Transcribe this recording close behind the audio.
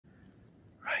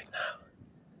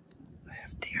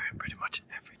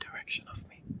reflection of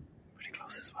me. Pretty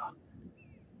close as well.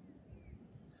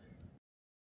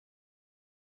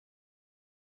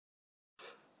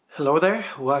 Hello there,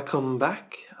 welcome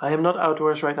back. I am not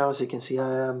outdoors right now, as you can see.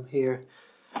 I am here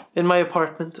in my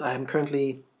apartment. I am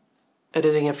currently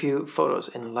editing a few photos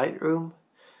in Lightroom.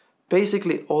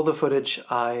 Basically all the footage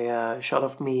I shot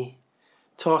of me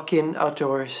talking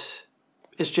outdoors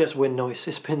is just wind noise.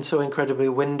 It's been so incredibly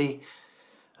windy,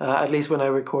 at least when I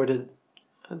recorded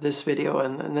this video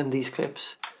and then these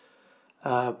clips.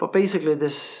 But basically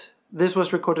this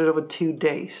was recorded over 2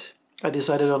 days. I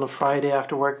decided on a Friday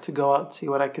after work to go out, see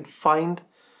what I could find,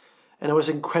 and I was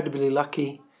incredibly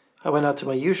lucky. I went out to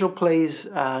my usual place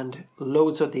and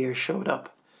loads of deer showed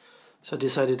up. So I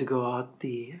decided to go out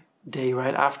the day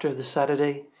right after the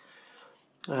Saturday.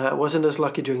 I wasn't as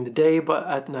lucky during the day, but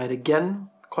at night again,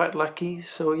 quite lucky.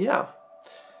 So yeah,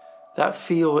 that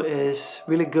feel is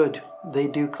really good. They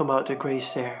do come out to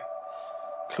graze there,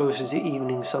 closer to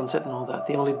evening, sunset and all that.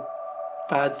 The only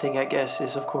bad thing, I guess,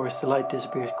 is of course the light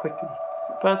disappears quickly.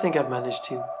 But I think I've managed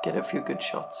to get a few good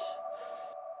shots.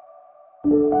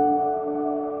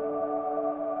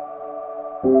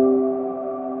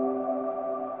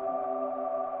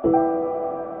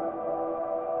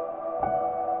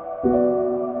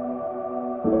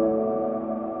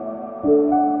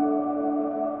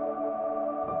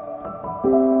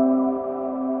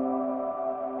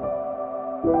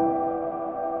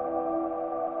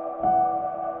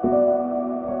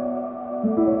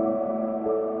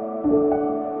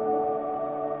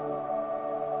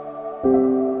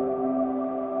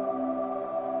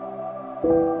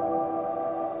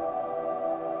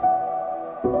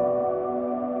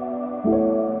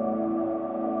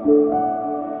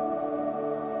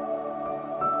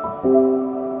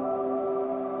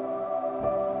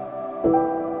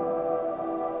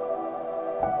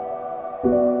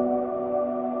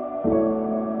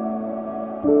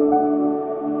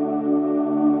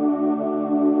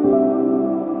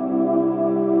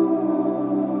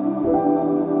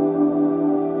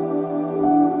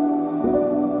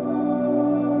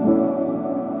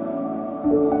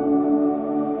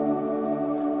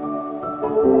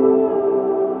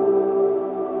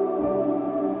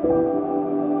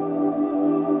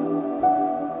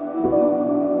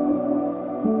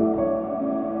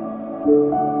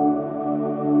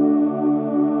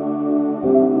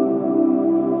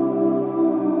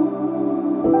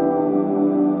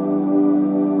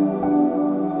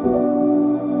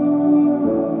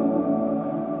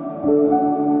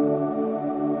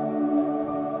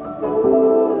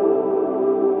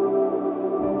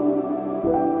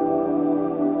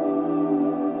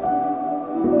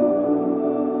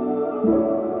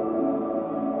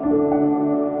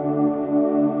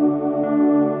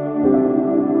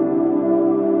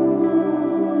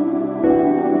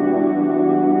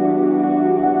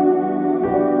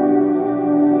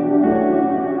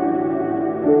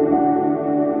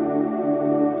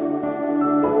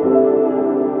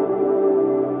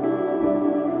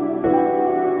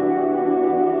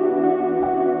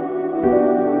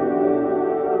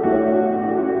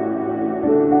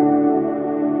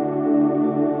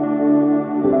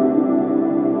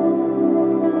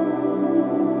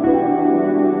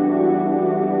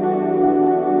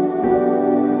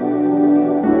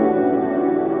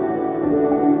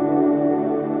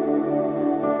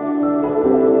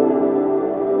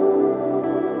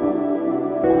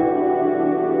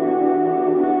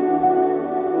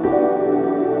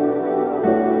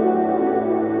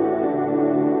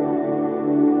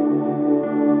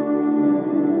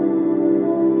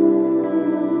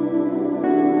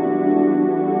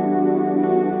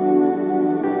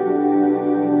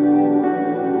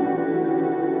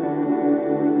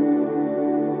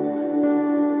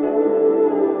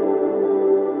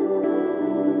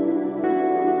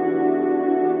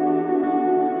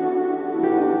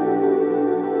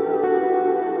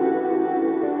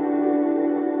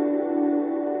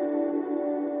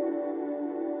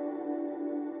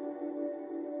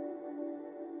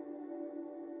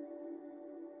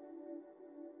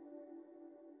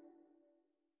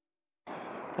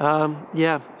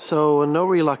 Yeah, so no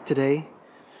real luck today.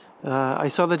 I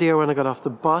saw the deer when I got off the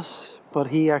bus, but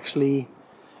he actually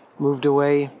moved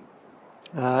away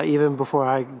even before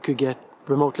I could get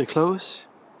remotely close,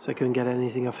 so I couldn't get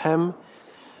anything of him.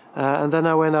 And then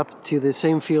I went up to the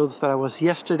same fields that I was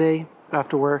yesterday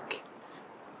after work.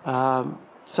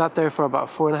 Sat there for about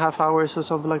 4.5 hours or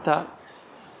something like that.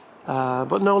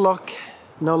 But no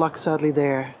luck sadly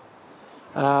there.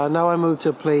 Now I moved to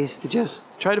a place to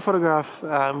just try to photograph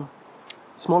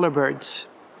smaller birds.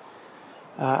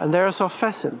 And there I saw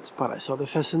pheasant, but I saw the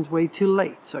pheasant way too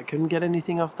late, so I couldn't get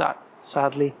anything of that,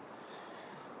 sadly.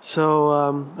 So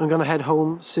I'm gonna head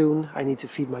home soon. I need to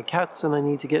feed my cats and I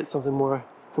need to get something more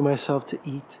for myself to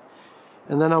eat.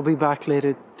 And then I'll be back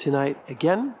later tonight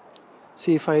again.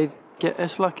 See if I get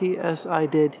as lucky as I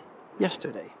did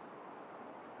yesterday.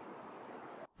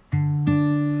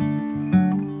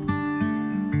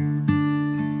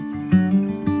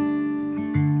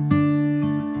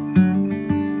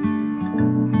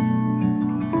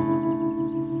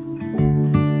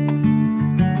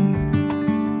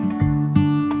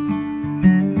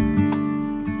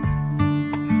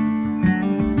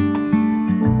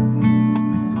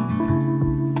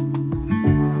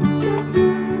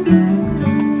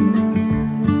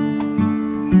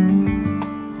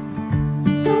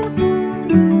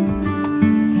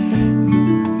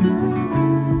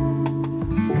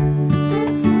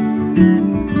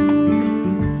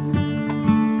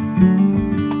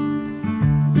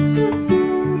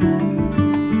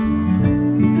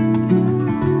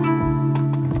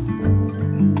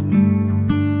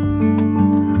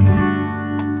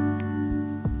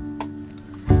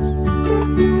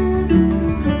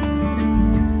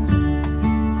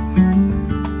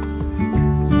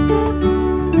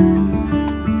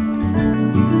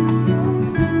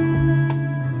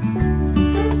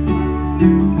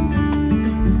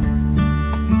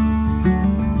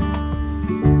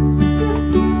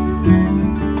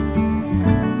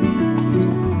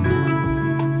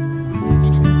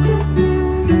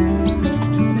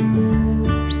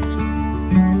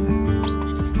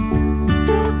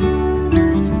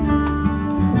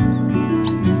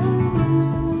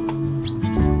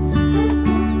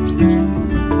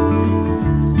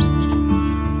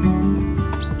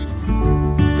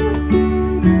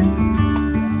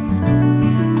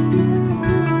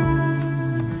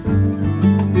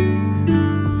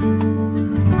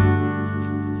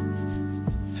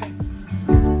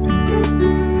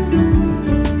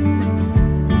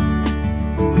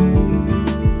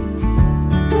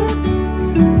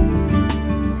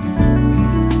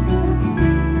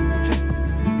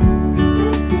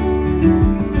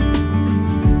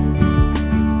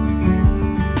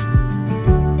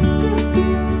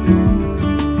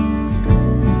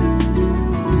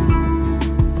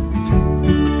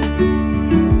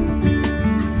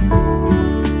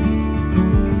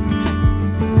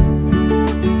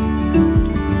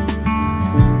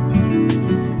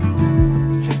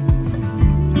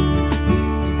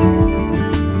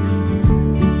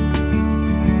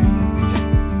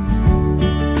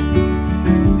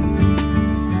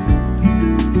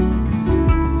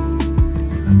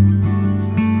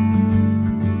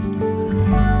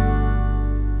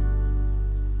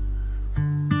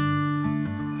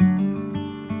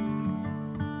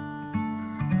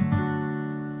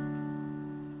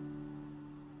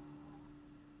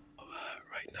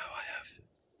 Right now I have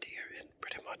deer in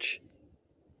pretty much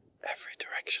every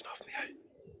direction of me.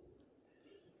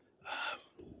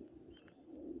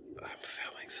 I'm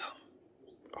filming some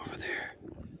over there.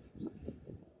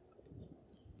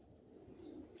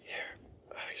 Here,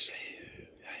 actually,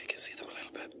 yeah, you can see them a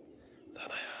little bit.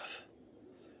 Then I have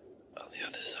on the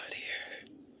other side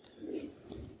here.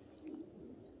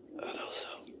 And also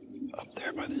up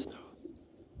there by the snow.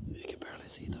 You can barely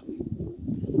see them.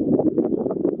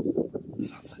 The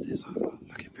sunset is also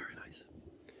looking very nice.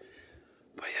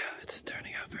 But yeah, it's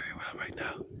turning out very well right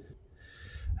now.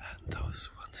 And those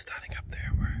ones standing up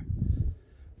there were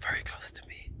very close to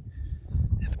me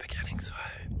in the beginning, so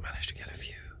I managed to get a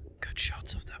few good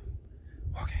shots of them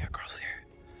walking across here.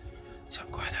 So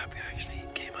I'm quite happy I actually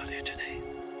came out here today.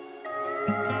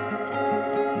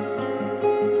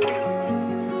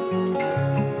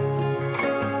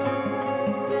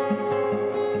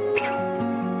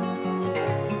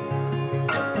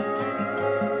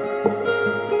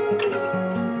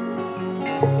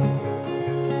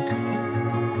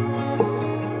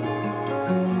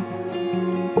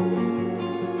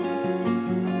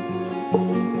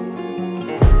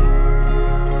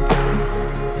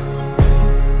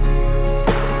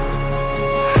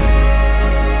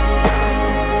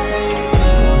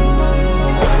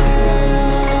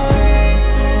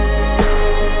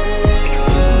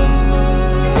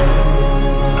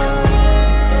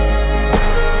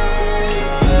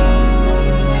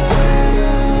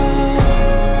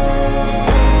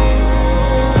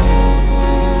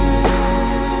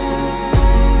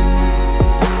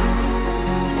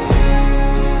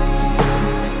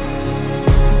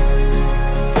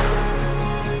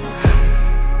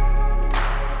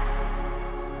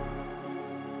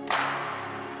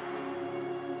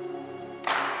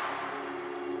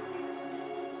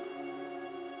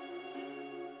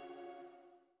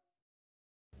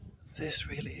 This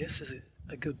really is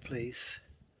a good place.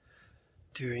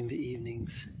 during the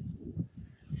evenings.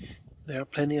 There are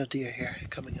plenty of deer here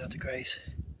coming out to graze.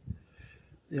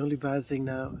 The only bad thing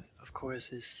now, of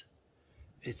course, is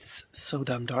it's so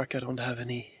damn dark. I don't have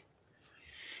any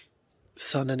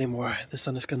sun anymore. The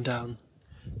sun has gone down.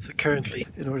 So currently,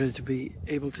 in order to be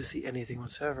able to see anything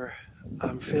whatsoever,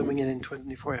 I'm filming it in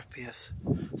 24 FPS.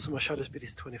 So my shutter speed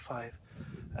is 25.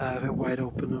 I have it wide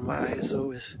open and my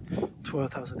ISO is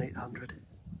 12,800.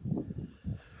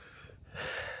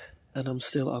 And I'm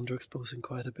still underexposing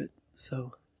quite a bit,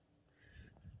 so...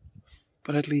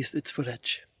 But at least it's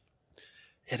footage.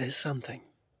 It is something.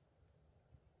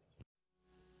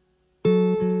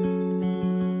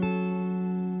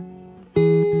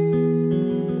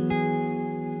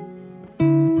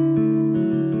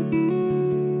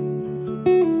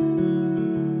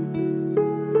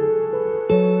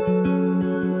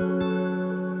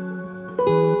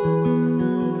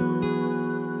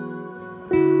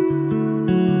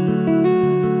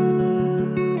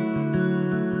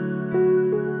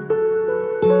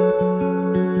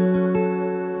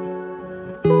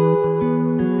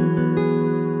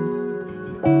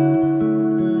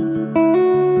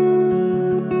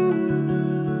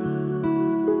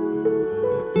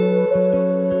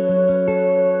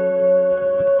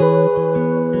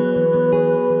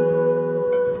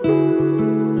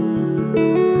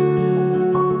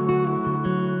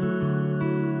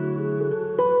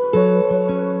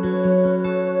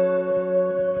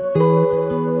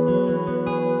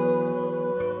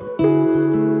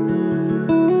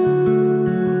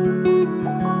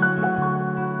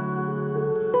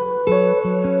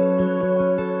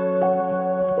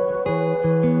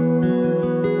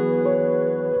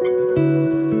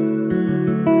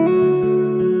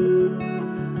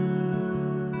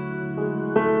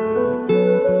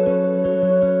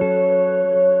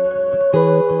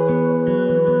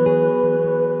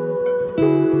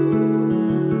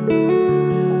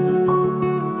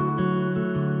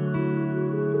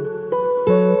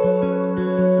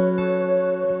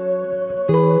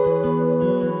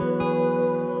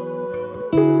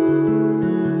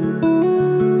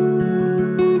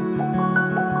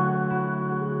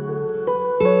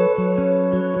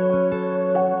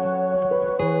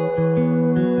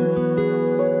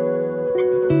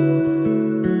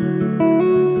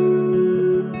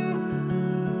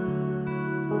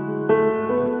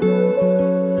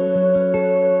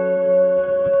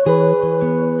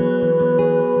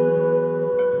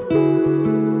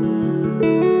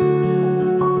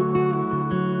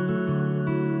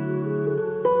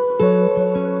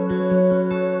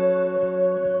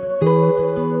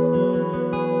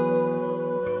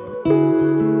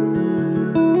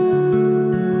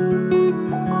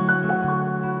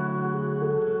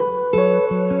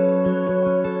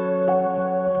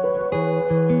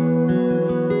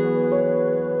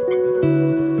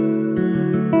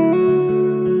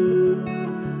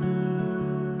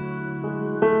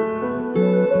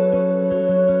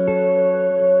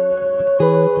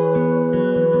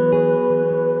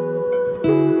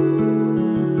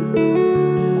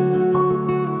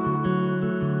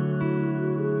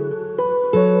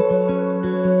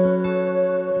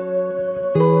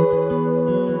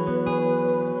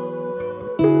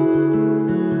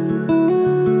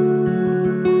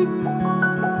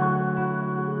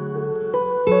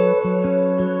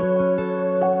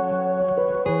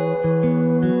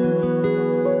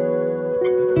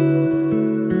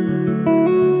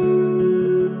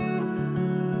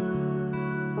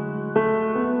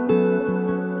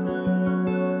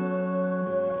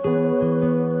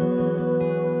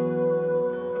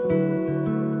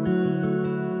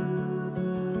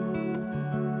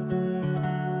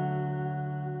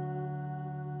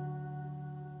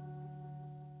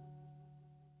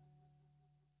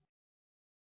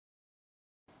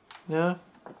 Ja,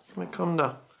 men kom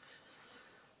da.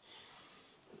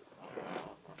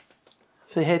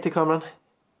 Say hey to kameran.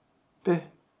 Bu.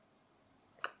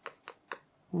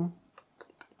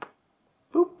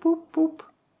 Boop, boop, boop.